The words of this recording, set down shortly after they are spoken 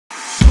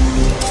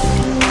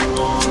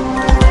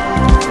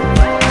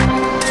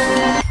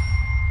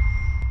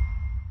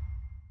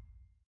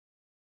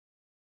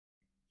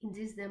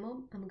this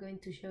demo, I'm going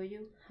to show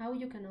you how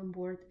you can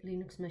onboard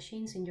Linux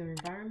machines in your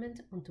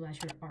environment onto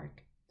Azure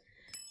Arc.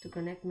 To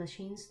connect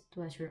machines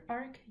to Azure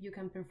Arc, you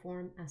can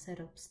perform a set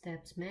of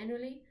steps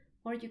manually,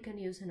 or you can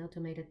use an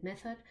automated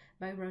method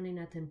by running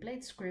a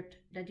template script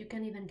that you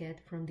can even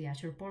get from the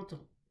Azure Portal.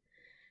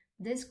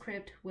 This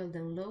script will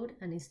download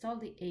and install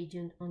the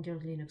agent on your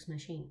Linux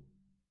machine.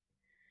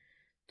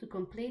 To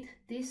complete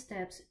these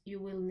steps, you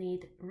will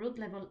need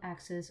root-level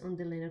access on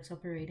the Linux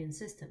operating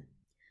system.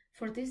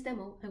 For this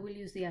demo, I will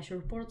use the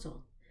Azure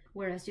Portal,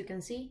 where, as you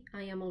can see,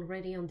 I am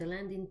already on the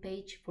landing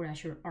page for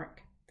Azure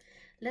Arc.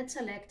 Let's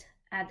select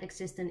Add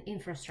Existing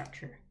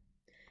Infrastructure.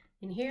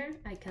 In here,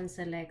 I can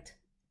select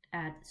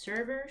Add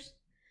Servers,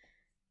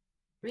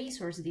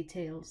 Resource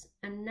Details,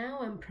 and now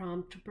I'm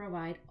prompted to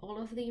provide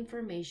all of the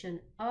information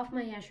of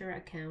my Azure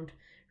account,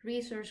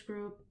 resource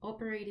group,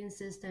 operating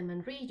system,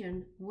 and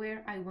region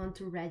where I want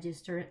to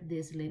register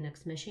this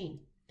Linux machine.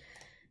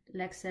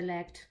 Let's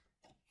select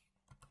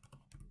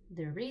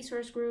the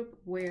resource group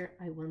where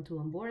I want to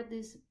onboard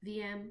this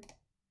VM,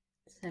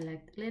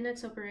 select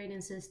Linux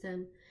operating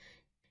system.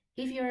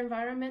 If your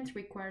environment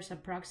requires a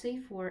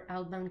proxy for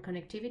outbound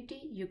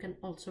connectivity, you can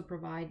also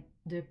provide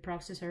the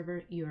proxy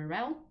server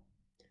URL.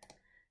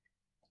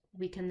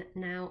 We can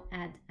now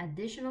add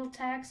additional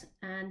tags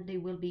and they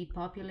will be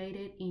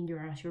populated in your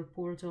Azure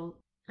Portal,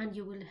 and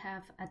you will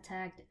have a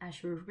tagged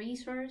Azure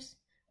resource.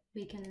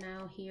 We can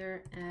now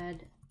here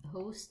add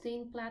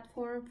hosting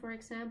platform, for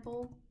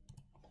example,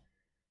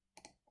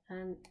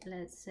 and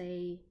let's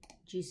say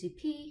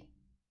GCP,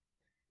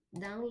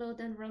 download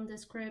and run the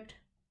script.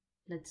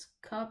 Let's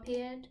copy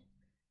it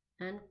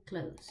and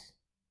close.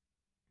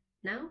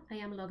 Now I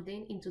am logged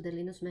into the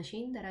Linux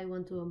machine that I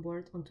want to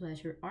onboard onto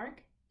Azure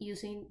Arc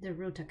using the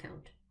root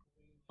account.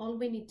 All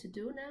we need to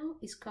do now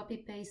is copy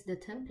paste the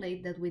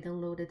template that we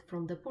downloaded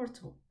from the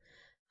portal.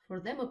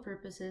 For demo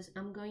purposes,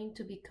 I'm going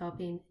to be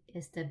copying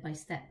step by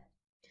step.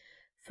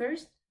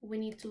 First, we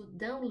need to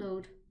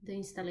download the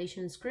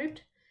installation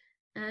script,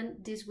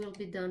 and this will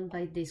be done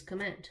by this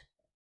command.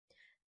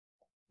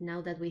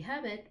 Now that we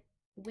have it,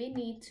 we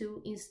need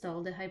to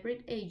install the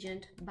hybrid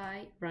agent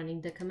by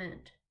running the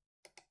command.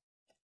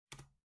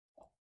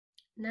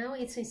 Now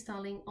it's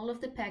installing all of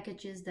the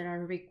packages that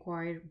are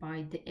required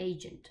by the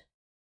agent.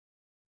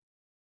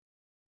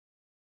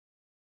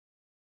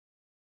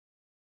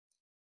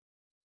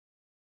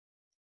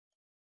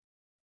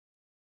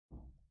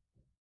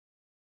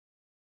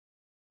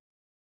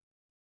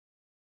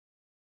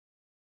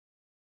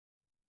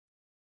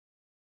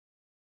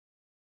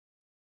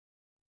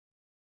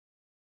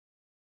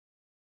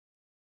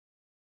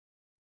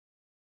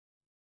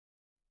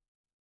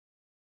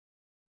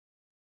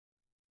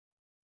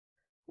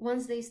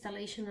 Once the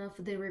installation of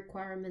the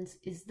requirements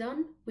is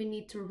done, we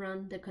need to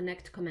run the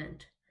connect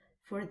command.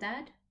 For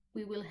that,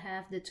 we will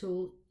have the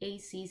tool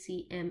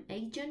ACCM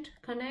agent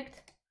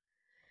connect.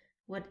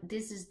 What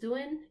this is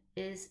doing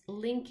is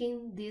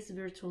linking this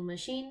virtual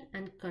machine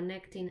and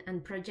connecting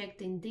and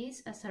projecting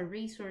this as a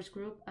resource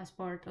group as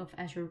part of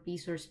Azure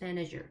Resource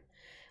Manager.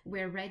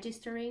 We're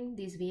registering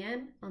this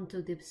VM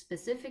onto the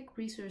specific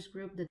resource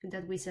group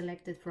that we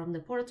selected from the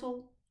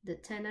portal, the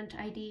tenant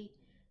ID,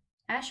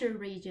 Azure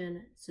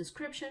region,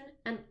 subscription,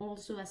 and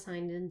also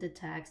assigning the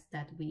tags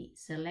that we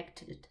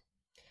selected.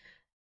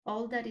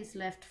 All that is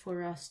left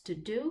for us to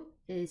do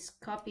is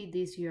copy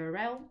this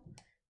URL,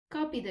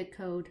 copy the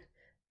code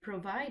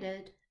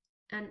provided,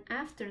 and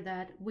after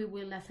that we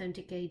will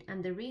authenticate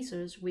and the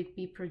resource will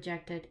be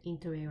projected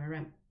into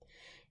ARM.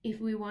 If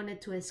we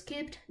wanted to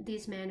skip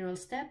this manual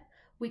step,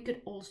 we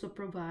could also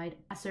provide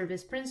a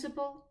service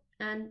principal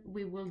and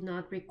we will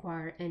not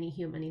require any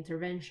human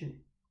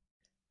intervention.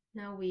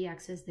 Now we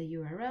access the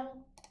URL,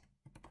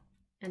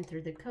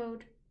 enter the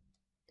code,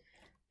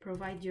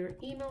 provide your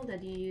email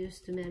that you use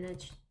to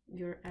manage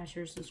your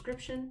Azure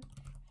subscription,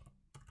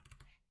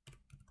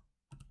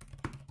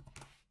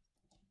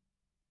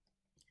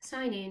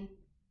 sign in,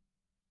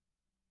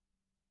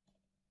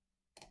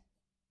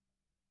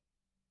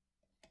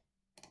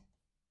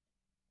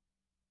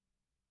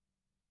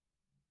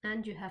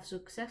 and you have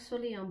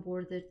successfully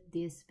onboarded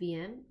this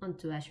VM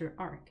onto Azure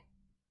Arc.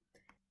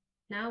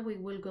 Now we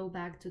will go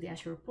back to the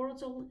Azure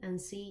Portal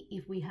and see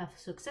if we have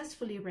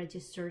successfully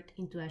registered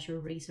into Azure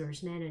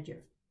Resource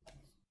Manager.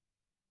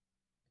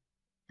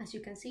 As you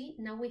can see,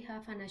 now we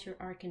have an Azure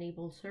Arc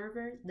enabled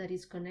server that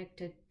is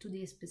connected to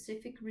the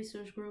specific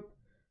resource group,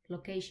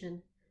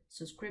 location,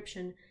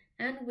 subscription,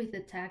 and with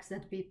the tags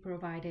that we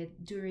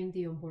provided during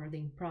the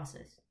onboarding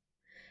process.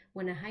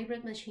 When a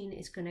hybrid machine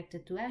is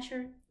connected to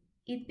Azure,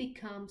 it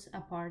becomes a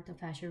part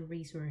of Azure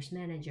Resource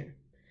Manager.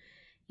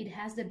 It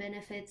has the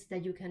benefits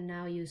that you can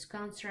now use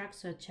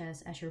constructs such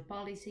as Azure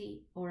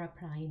Policy or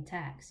applying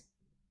tags.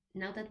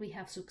 Now that we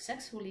have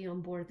successfully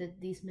onboarded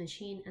this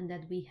machine and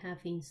that we have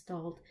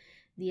installed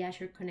the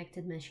Azure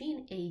Connected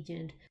Machine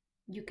agent,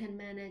 you can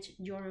manage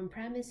your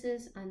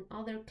on-premises and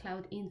other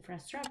cloud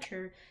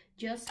infrastructure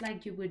just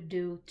like you would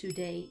do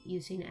today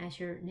using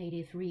Azure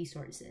native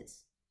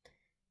resources.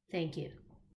 Thank you.